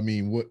 So I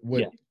mean,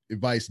 what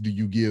advice do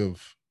you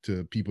give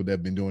to people that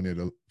have been doing it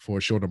for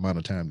a shorter amount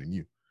of time than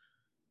you?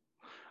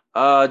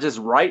 Just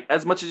write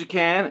as much as you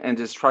can and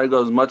just try to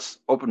go as much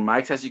open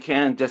mics as you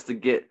can just to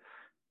get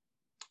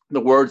the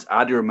words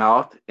out of your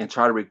mouth and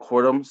try to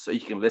record them so you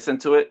can listen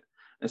to it.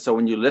 And so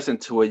when you listen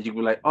to it, you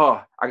can be like,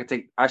 oh,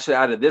 I should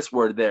add this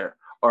word there,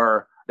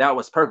 or that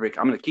was perfect.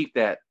 I'm going to keep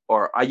that.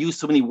 Or I used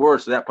so many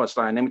words for that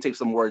punchline. Let me take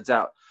some words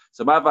out.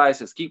 So my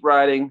advice is keep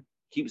writing,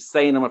 keep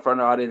saying them in front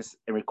of the audience,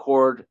 and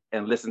record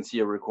and listen to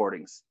your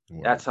recordings.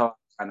 Wow. That's how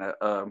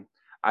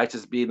I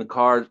just be in the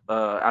car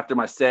after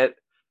my set,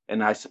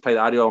 and I used to play the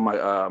audio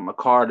on my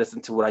car,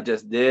 listen to what I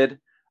just did,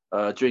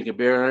 drink a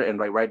beer, and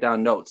like write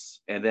down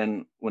notes. And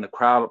then when the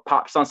crowd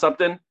pops on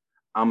something,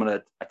 I'm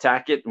gonna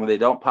attack it. And when they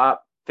don't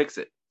pop, fix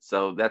it.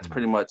 So that's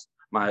pretty much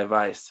my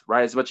advice.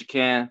 Write as much as you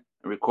can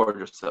and record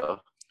yourself.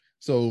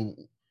 So,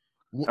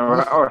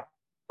 or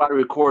try to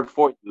record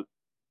for you.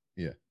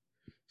 Yeah.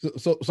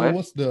 So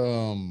what's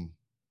the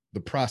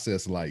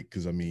process like?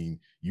 Because I mean,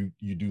 you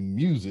do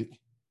music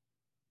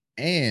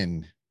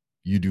and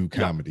you do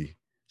comedy. Yeah.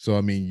 So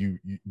I mean,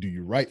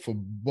 you write for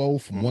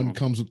both? Mm-hmm. One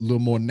comes a little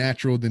more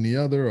natural than the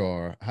other,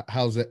 or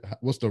how's that?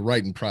 What's the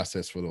writing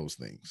process for those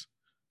things?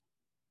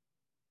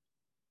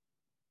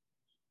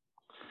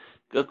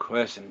 Good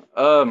question.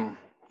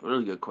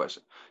 Really good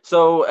question.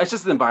 So it's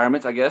just the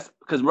environment, I guess,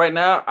 because right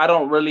now I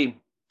don't really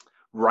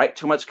write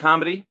too much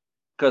comedy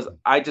because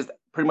I just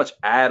pretty much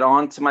add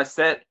on to my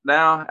set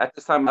now. At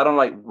this time, I don't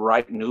like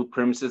write new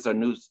premises or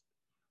new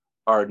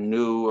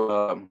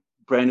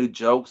brand new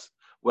jokes.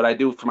 What I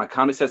do for my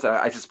comedy sets,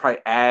 I just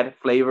probably add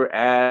flavor,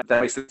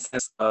 that makes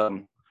sense.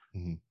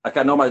 Like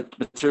I know my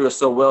material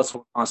so well,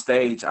 so on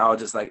stage, I'll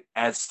just like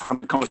add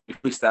something, come with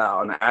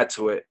freestyle, and I add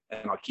to it,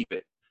 and I'll keep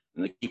it,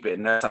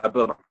 and that's how I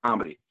build my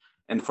comedy.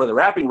 And for the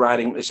rapping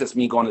writing, it's just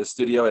me going to the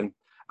studio, and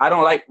I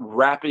don't like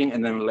rapping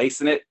and then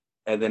lacing it,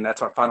 and then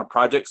that's our final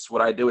projects.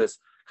 What I do is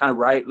kind of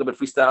write a little bit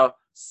of freestyle,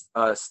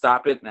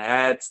 stop it and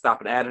add,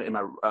 stop and add it in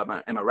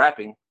my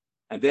rapping,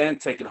 and then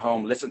take it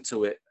home, listen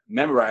to it,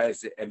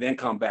 memorize it, and then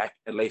come back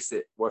and lace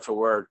it word for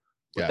word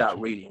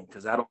without reading,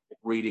 because I don't like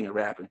reading and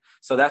rapping.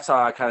 So that's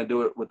how I kind of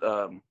do it with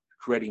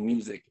creating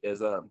music, is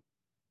kind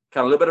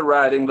of a little bit of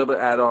writing, a little bit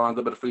of add-on, a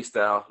little bit of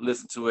freestyle,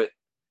 listen to it,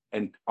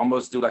 and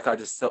almost do like I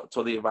just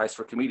told the advice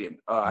for a comedian.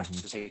 I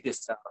should take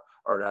this out,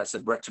 or I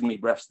said too many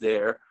breaths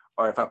there,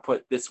 or if I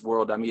put this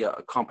word, I mean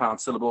a compound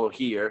syllable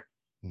here,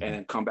 and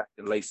then come back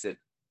and lace it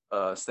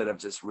instead of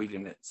just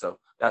reading it. So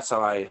that's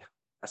how I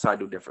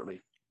do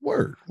differently.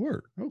 Word.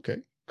 Okay,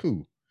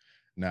 cool.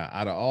 Now,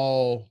 out of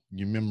all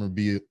your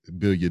memorabilia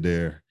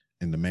there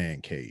in the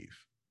man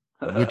cave,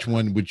 which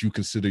one would you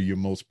consider your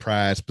most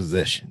prized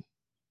possession?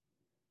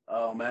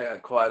 Oh, man, I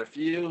got quite a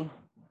few.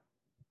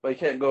 But you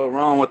can't go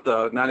wrong with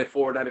the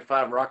 94,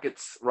 95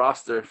 Rockets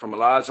roster from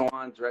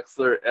Olajuwon,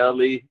 Drexler,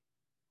 Ellie,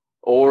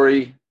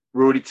 Ori,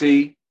 Rudy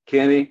T,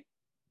 Kenny.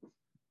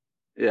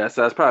 Yeah,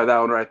 so that's probably that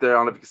one right there. I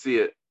don't know if you can see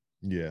it.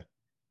 Yeah.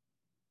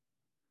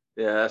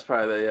 Yeah, that's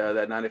probably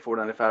that 94,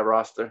 95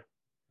 roster.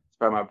 It's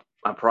probably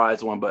my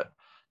prize one. But,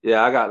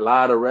 yeah, I got a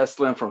lot of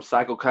wrestling from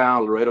Psycho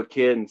Clown, Laredo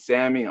Kid, and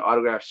Sammy, and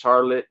Autograph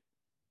Charlotte,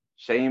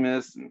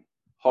 Sheamus, and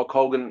Hulk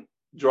Hogan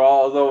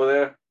draws over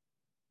there.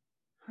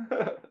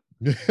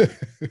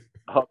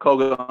 Hulk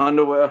Hogan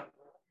underwear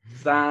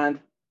signed.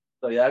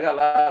 So, yeah, I got a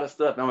lot of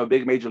stuff. I'm a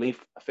big Major League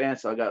fan,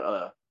 so I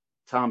got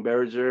Tom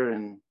Berenger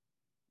and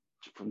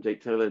from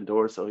Jake Taylor and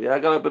Doors. So, yeah, I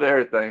got a bit of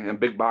everything. And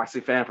big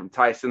boxing fan from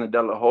Tyson and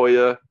De La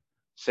Hoya,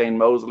 Shane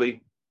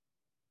Mosley.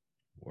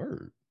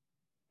 Word.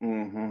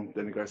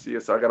 Danny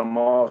Garcia. So I got them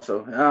all.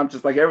 So yeah, I'm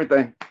just like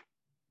everything.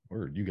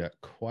 Word. You got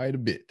quite a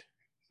bit.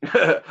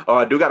 Oh,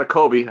 I do got a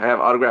Kobe. I have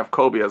autographed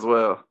Kobe as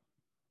well.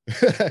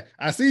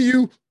 I see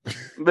you.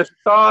 Mr.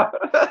 Sean.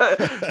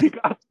 You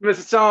got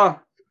Mr. Sean.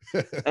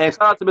 And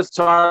shout out to Mr.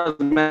 Charles,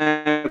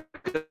 man.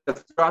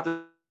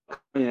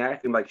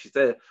 Acting like she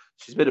said,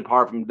 she's been a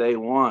part from day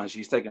one.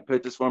 She's taking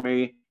pictures for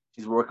me.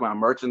 She's working my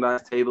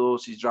merchandise table.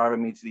 She's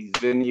driving me to these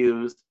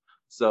venues.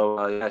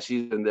 So yeah,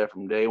 she's been there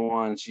from day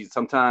one.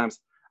 Sometimes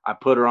I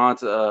put her on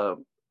to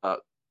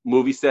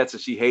movie sets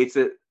and she hates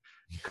it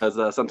because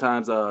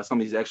sometimes some of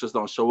these extras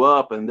don't show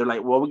up and they're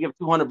like, well, we give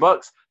 $200. And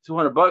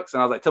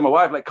I was like, tell my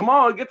wife, like, come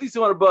on, get these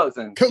 $200.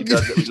 And she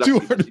does it.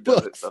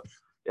 $200. So,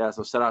 yeah,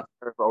 so shout out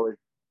to her for always.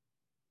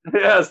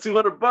 Yeah, it's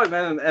 $200,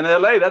 man. In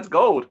LA, that's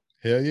gold.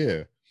 Hell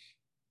yeah.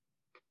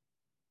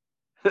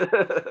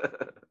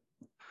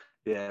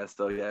 Yeah,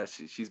 so yeah,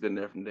 she's been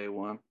there from day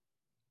one.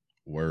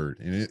 Word.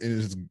 And it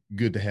is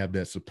good to have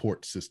that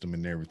support system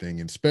and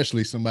everything, and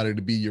especially somebody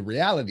to be your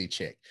reality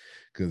check.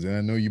 Because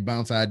I know you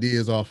bounce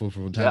ideas off of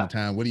from time to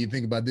time. What do you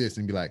think about this?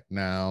 And be like,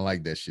 nah, I don't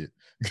like that shit.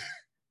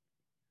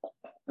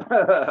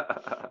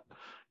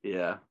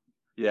 Yeah,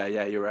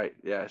 you're right.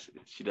 Yeah,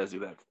 she does do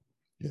that.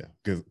 Yeah,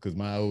 because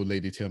my old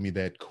lady tell me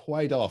that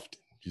quite often.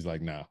 She's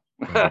like, nah,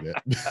 don't do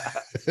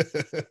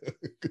that.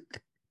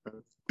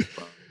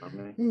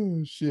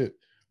 Oh, shit.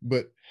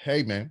 But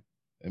hey, man.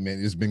 I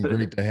mean, it's been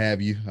great to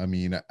have you. I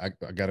mean, I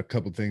got a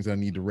couple things I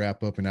need to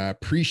wrap up, and I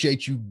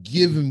appreciate you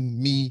giving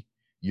me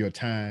your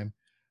time.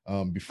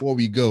 Before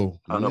we go,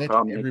 let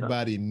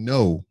everybody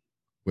know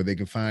where they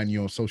can find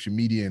you on social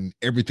media and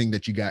everything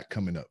that you got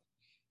coming up.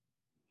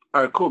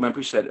 All right, cool, man.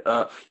 Appreciate it.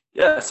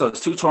 Yeah, so it's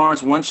Two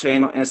Charms, One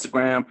Chain on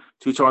Instagram,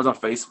 Two Charms on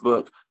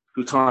Facebook,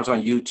 Two Charms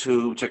on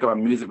YouTube. Check out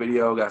my music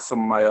video. Got some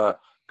of my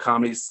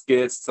comedy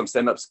skits, some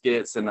stand-up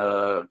skits, and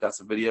got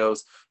some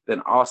videos.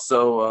 Then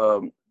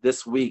also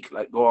this week,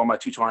 like go on my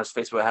Two Charms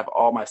Facebook. I have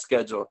all my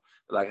schedule.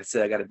 Like I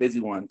said, I got a busy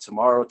one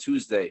tomorrow,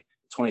 Tuesday,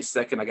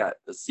 22nd. I got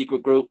the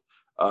Secret Group.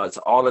 It's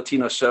an all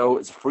Latino show.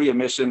 It's a free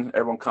admission.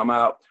 Everyone come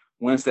out.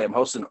 Wednesday, I'm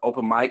hosting an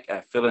open mic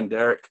at Phil and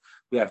Derek.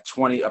 We have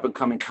 20 up and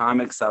coming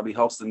comics. I'll be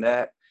hosting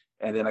that.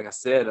 And then, like I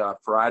said,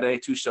 Friday,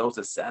 2 shows,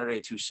 and Saturday,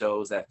 2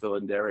 shows at Phil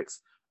and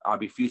Derek's. I'll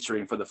be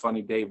featuring for the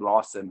funny Dave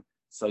Lawson.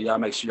 So y'all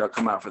make sure y'all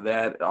come out for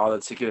that. All the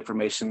ticket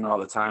information, all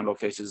the time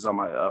locations on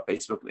my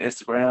Facebook and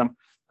Instagram.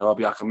 I hope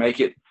y'all can make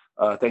it.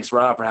 Thanks,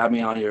 Rob, for having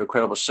me on your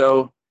incredible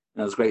show.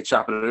 And it was great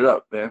chopping it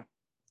up, man.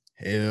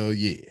 Hell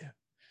yeah.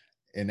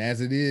 And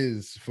as it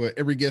is for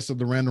every guest of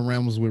the Random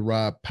Rambles with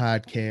Rob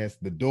podcast,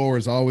 the door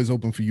is always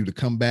open for you to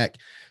come back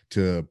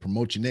to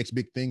promote your next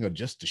big thing or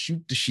just to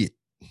shoot the shit.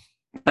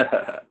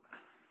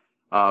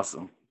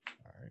 Awesome.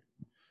 All right.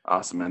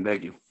 Awesome, man.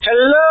 Thank you.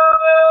 Hello,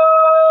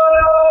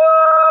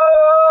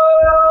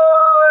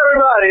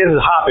 everybody. This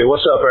is Hoppy.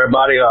 What's up,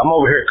 everybody? I'm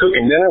over here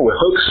cooking dinner with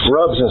hooks,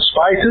 rubs, and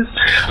spices.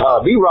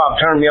 B-Rob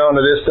turned me on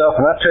to this stuff,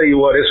 and I tell you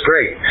what, it's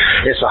great.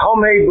 It's a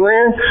homemade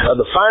blend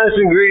of the finest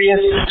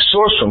ingredients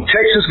sourced from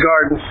Texas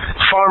gardens,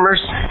 farmers,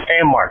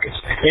 and markets.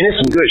 And it's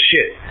some good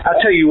shit. I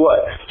tell you what,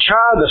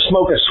 try the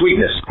smoke and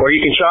sweetness, or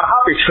you can try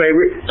Hoppy's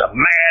favorite, the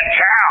Mad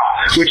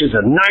Cow, which is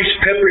a nice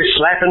peppery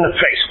slap in the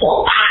face.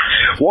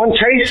 One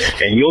taste,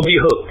 and you'll be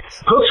hooked.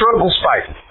 Hooks, rubs, and spices.